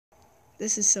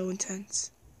This is so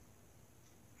intense.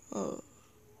 Oh,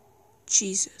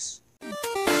 Jesus.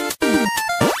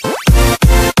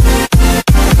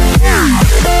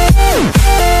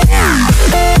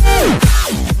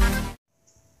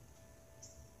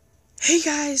 Hey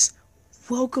guys,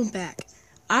 welcome back.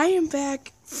 I am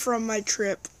back from my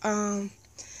trip.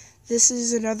 This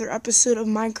is another episode of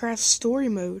Minecraft Story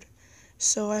Mode.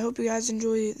 So I hope you guys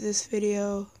enjoy this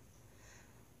video.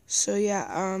 So yeah,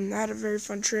 I had a very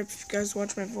fun trip. If you guys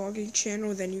watch my vlogging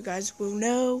channel, then you guys will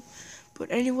know.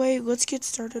 But anyway, let's get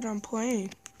started on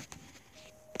playing.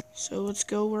 So let's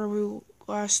go where we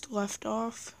last left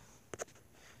off.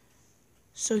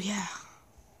 So yeah,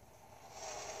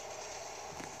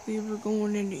 we were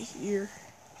going into here.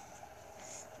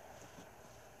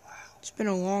 It's been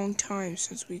a long time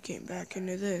since we came back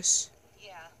into this.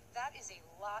 Yeah, that is a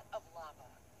lot of lava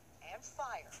and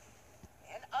fire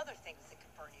and other things that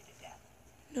could burn you to death.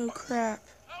 No crap.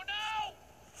 Oh no!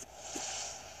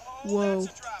 Whoa.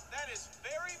 That's a drop. That is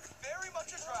very, very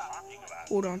much a drop.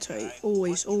 Hold on tight.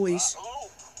 Always, always. Oh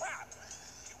crap!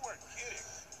 You weren't kidding.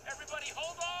 Everybody,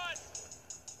 hold on!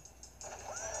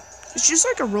 It's just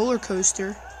like a roller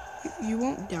coaster. You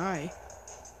won't die.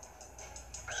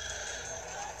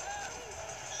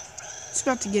 It's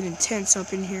about to get intense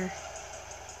up in here.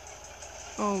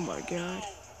 Oh my god.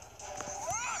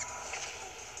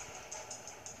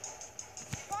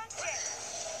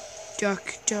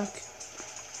 Duck, duck.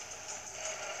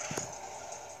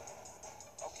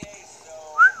 Okay, so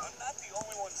I'm not the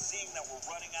only one seeing that we're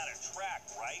running out of track,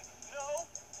 right? No?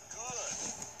 Good.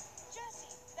 Jesse,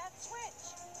 that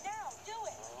switch. Now, do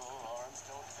it. Oh, arms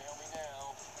don't fail me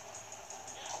now.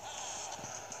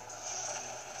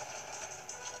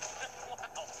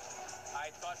 Wow. I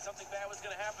thought something bad was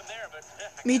going to happen there, but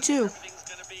Me too. everything's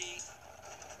going to be...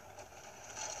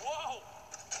 Whoa!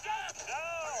 No!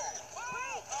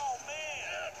 Oh,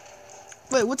 man!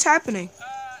 Wait, what's happening?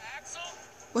 Axel?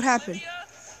 What happened? Olivia?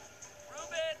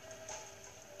 Ruben?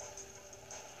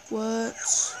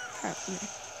 What's happening?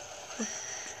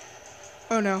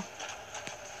 Oh no.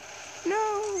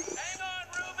 No! Hang on,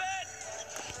 Ruben!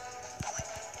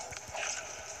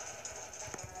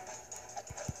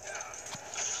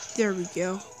 There we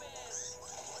go.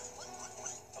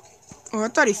 Oh, I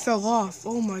thought he fell off.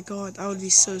 Oh my god, I would be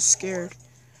so scared.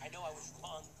 I know I was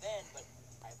wrong then, but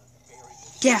I have a very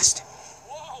good... Gassed.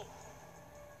 Whoa!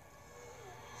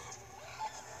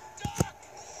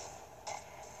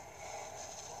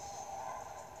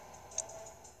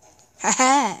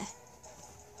 Haha.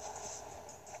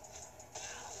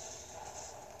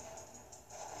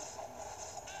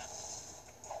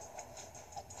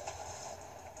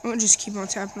 I'm gonna just keep on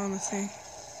tapping on the thing.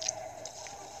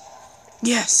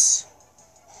 Yes.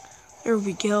 There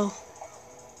we go.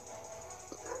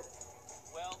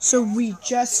 So we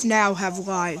just now have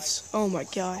lives. Oh my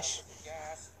gosh.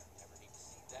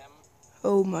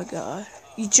 Oh my god.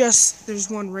 There's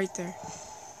one right there.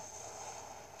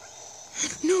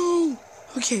 No!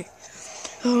 Okay.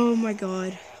 Oh my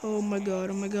god. Oh my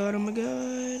god. Oh my god. Oh my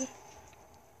god.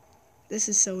 This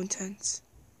is so intense.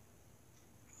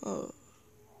 Oh.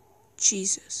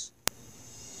 Jesus.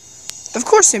 Of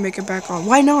course they make it back on.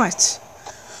 Why not?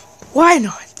 Why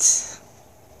not? Is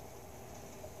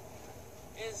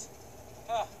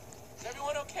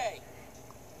everyone okay?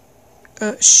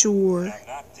 Sure. I'm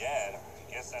not dead.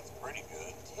 I guess that's pretty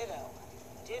good.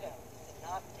 Ditto, but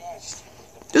not dead.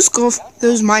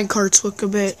 Those mine carts look a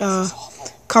bit,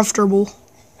 comfortable.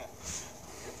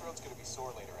 Your throat's gonna be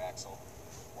sore later, Axel.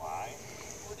 Why?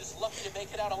 We're just lucky to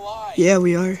make it out alive. Yeah,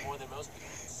 we are. More than most people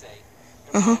would say.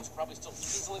 Uh-huh. Everyone's probably still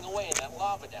sizzling away in that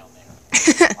lava down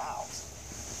there. Wow.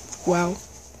 Wow.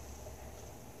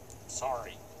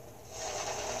 Sorry.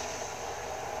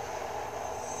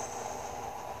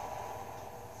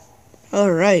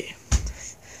 Alright.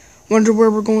 Wonder where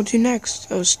we're going to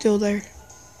next. Oh, still there. Can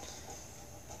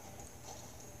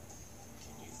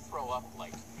you throw up,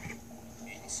 like,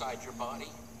 inside your body?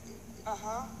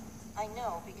 Uh-huh. I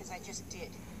know, because I just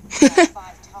did. About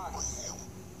 5 times.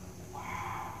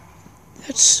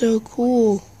 That's so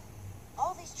cool.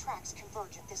 All these tracks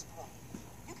converge at this point.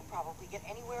 You could probably get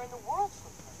anywhere in the world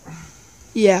from them.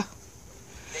 Yeah.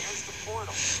 There's the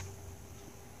portal.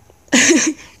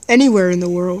 Anywhere in the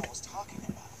world. I was talking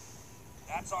about.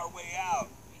 That's our way out.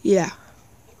 Yeah.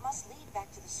 It must lead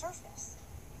back to the surface.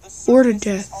 The Or to surface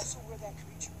death. is also where that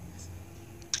creature is.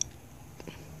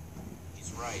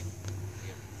 He's right. We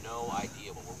have no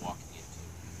idea what we're walking into.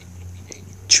 It could be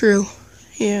dangerous. True.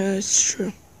 Yeah, that's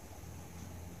true.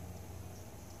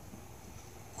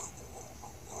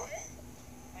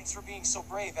 Thanks for being so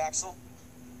brave, Axel.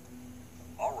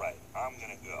 All right, I'm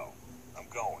gonna go. I'm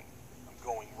going. I'm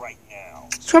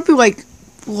probably like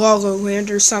Lava Land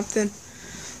or something.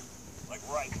 Like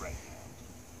right now.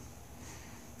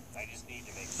 I just need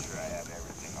to make sure I have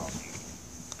everything I'll need.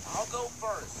 I'll go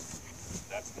first.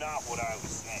 That's not what I was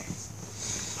saying.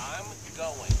 I'm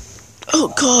going.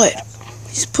 Oh God,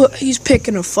 he's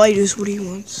picking a fight is what he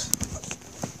wants.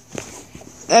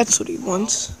 That's what he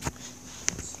wants.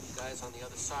 See you guys on the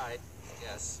other side, I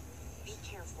guess. Be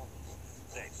careful.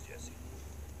 Thanks, Jesse.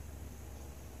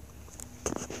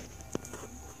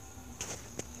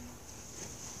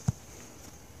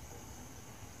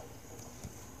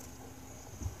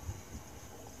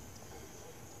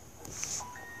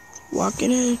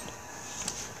 Walking in.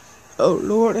 Oh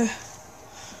Lord.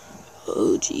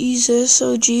 Oh Jesus.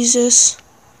 Oh Jesus.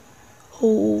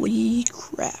 Holy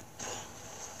crap.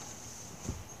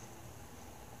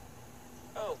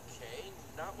 Okay,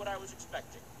 not what I was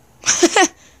expecting.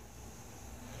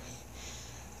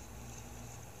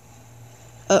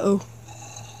 Uh-oh.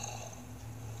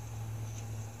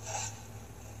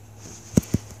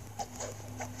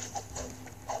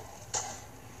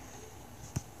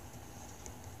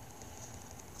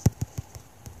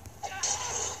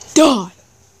 Die!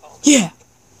 Yeah!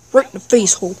 Right in the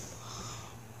face hole.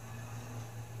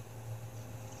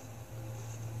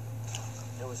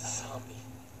 There was a zombie.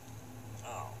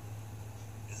 Oh.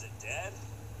 Is it dead?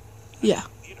 Yeah.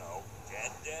 You know,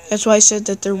 dead. That's why I said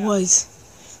that there was.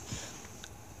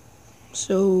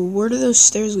 So, where do those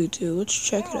stairs lead to? Let's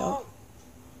check it out.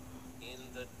 In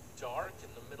the dark, in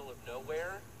the middle of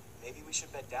nowhere? Maybe we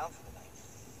should bed down for the night.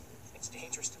 It's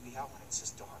dangerous to be out when it's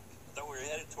this dark. I thought we were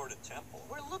headed toward a temple.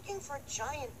 We're looking for a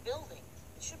giant building.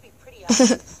 It should be pretty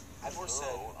obvious. Ivor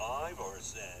said, Ivor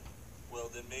said. Well,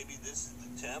 then maybe this is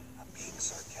the temple. I'm being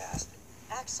sarcastic.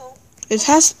 Axel, It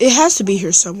has to be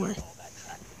here somewhere. All that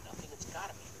track with nothing. It's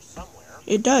gotta be here somewhere.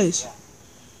 It does. Yeah,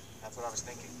 that's what I was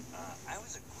thinking. I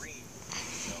was agreeing.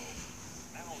 So,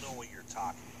 I don't know what you're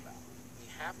talking about. We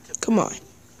have to. Come on.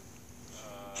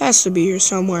 Has to be here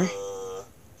somewhere.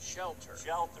 Shelter.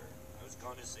 Shelter. I was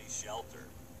going to say shelter.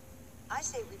 I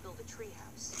say we build a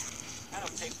treehouse.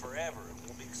 That'll take forever, and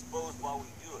we'll be exposed while we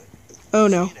do it. Oh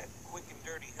no. Need a quick and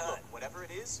dirty Look, hut. whatever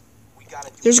it is, we gotta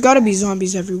do There's it gotta be fast.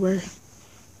 zombies everywhere.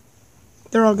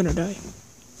 They're all gonna die.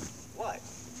 What?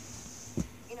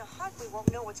 In a hut, we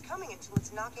won't know what's coming until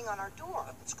it's knocking on our door.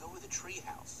 Let's go with a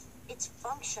treehouse. It's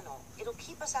functional. It'll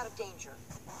keep us out of danger.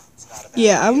 It's not a bad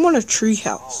Yeah, I idea. want a tree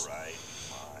house. All right,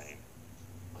 fine.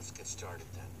 Let's get started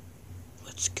then.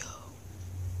 Let's go.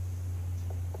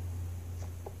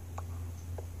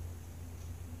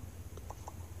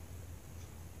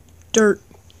 Dirt.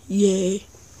 Yay.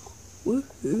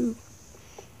 Woohoo.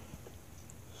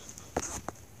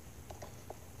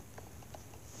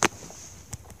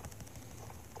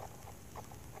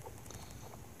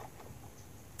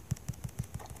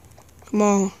 Come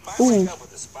on. If I Ooh. wake up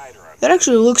with a spider on That me,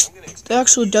 actually looks, I'm gonna expect that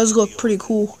actually you does to look deal pretty with it.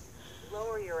 cool.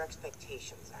 Lower your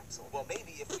expectations, Axel. Well,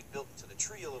 maybe if we built to the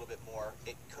tree a little bit more,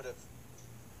 it could have.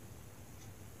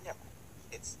 Never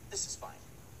mind. This is fine.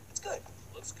 It's good.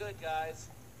 Looks good, guys.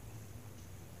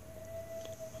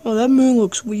 Oh, that moon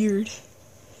looks weird.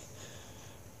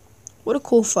 What a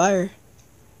cool fire.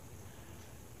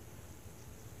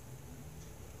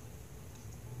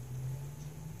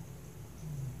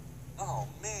 Oh,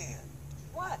 man.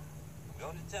 What? I'm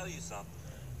going to tell you something.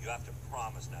 You have to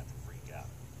promise not to freak out.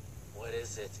 What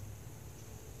is it?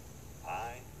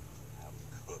 I have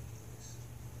cookies.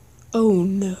 Oh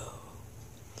no.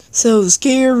 So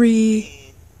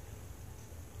scary.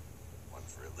 One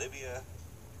for Olivia.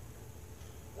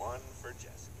 One for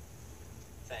Jesse.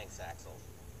 Thanks, Axel.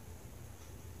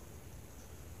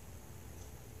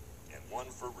 And one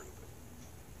for Ruben.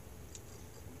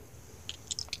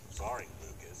 Sorry,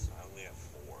 Lucas. I only have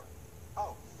 4.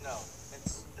 Oh no,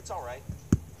 it's all right.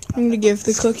 I'm gonna give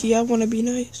the cookie. I wanna be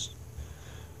nice.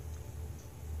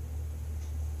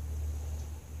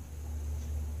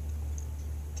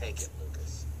 Take it,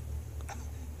 Lucas.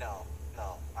 No,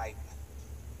 I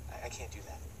can't do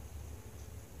that.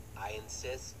 I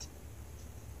insist.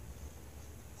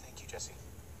 Thank you, Jesse.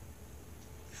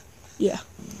 Yeah.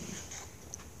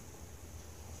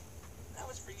 That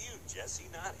was for you, Jesse,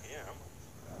 not him.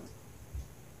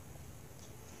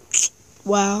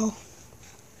 Wow.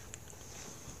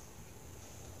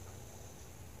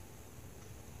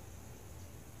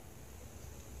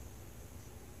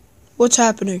 What's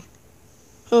happening?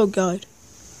 Oh God.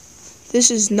 This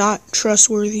is not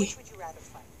trustworthy. Which would you rather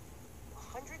fight?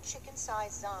 100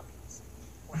 chicken-sized zombies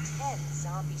or 10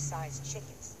 zombie-sized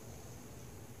chickens?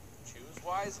 Choose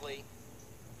wisely.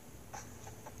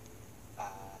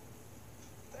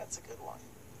 That's a good one.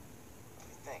 Let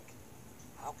me think.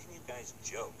 How can you guys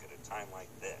joke at a time like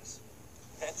this.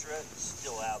 Petra is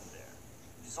still out there.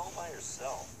 She's all by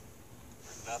herself.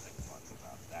 There's nothing fun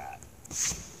about that.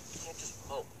 We can't just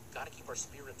mope. Gotta keep our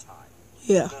spirits high.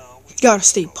 Yeah. No, we Gotta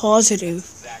stay positive.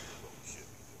 That's exactly what we should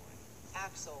be doing.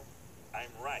 Axel, I'm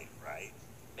right, right?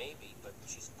 Maybe, but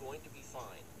she's going to be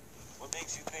fine. What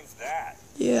makes you think that?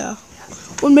 Yeah.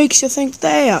 What makes you think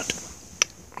that?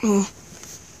 Fine.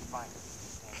 And,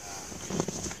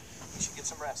 we should get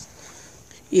some rest.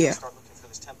 Yeah. Start looking for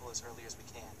this temple as early as we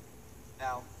can.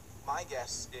 Now, my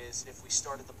guess is if we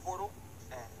start at the portal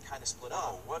and kind of split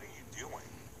Oh, up. what are you doing?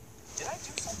 Did I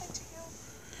do something to you?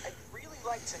 I'd really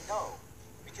like to know.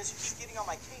 Because you keep getting on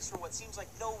my case for what seems like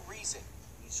no reason.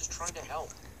 He's just trying to help.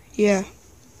 Yeah.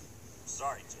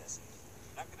 Sorry, Jesse.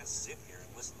 I'm not gonna sit here and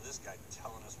listen to this guy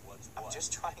telling us what's what. I'm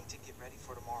just trying to get ready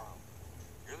for tomorrow.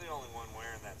 You're the only one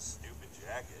wearing that stupid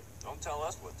jacket. Don't tell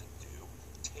us what to do.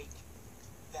 Take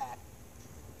that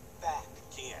back.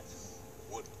 Can't.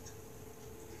 Wouldn't.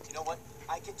 You know what?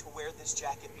 I get to wear this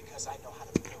jacket because I know how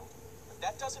to build. But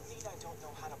that doesn't mean I don't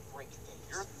know how to break things.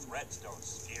 Your threats don't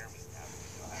scare me now.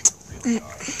 You know how you really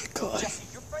are. God. Jesse,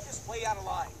 your friend is way out of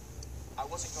line. I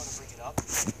wasn't going to bring it up,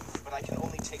 but I can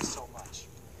only take so much.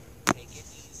 Take it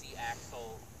easy,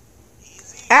 Axel.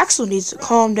 Easy. Axel needs to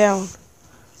calm down.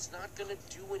 He's not gonna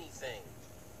do anything.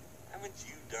 Haven't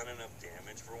you done enough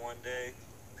damage for one day?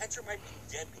 Petra might be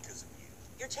dead because of you.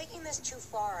 you're taking this too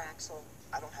far, Axel.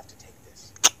 I don't have to take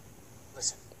this.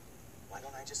 Listen, why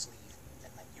don't I just leave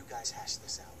and let you guys hash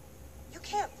this out? You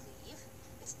can't leave.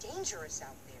 It's dangerous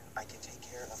out there. I can take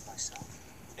care of myself.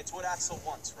 It's what Axel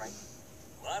wants, right?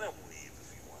 Let him leave if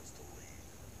he wants to leave.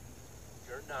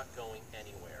 You're not going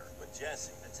anywhere. But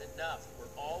Jesse, That's enough. We're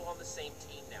all on the same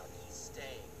team now. He's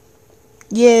staying.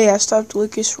 Yeah, I stopped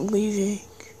Lucas from leaving.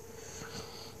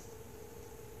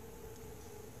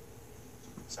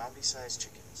 Zombie-sized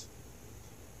chickens.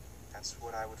 That's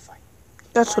what I would fight.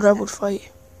 That's what I would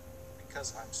fight.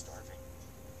 Because I'm starving.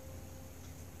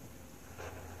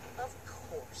 Of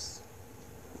course.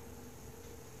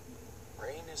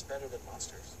 Rain is better than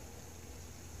monsters.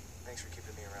 Thanks for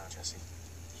keeping me around, Jesse.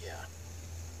 Yeah.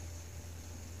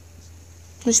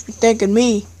 You should be thanking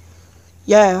me.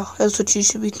 Yeah, that's what you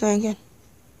should be thinking.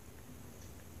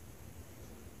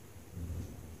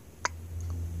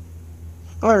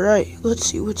 Alright, let's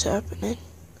see what's happening.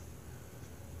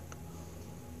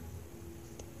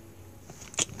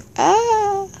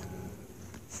 Ah!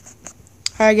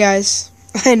 Alright, guys.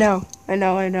 I know. And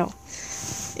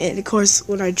of course,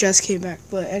 when I just came back.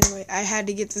 But anyway, I had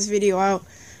to get this video out,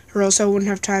 or else I wouldn't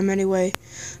have time anyway.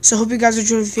 So, hope you guys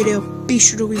enjoyed the video. Be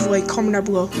sure to leave a like, comment down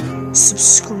below.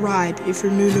 Subscribe if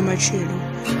you're new to my channel.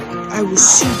 I will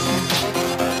see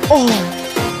you all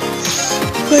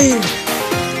later.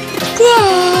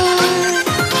 Bye!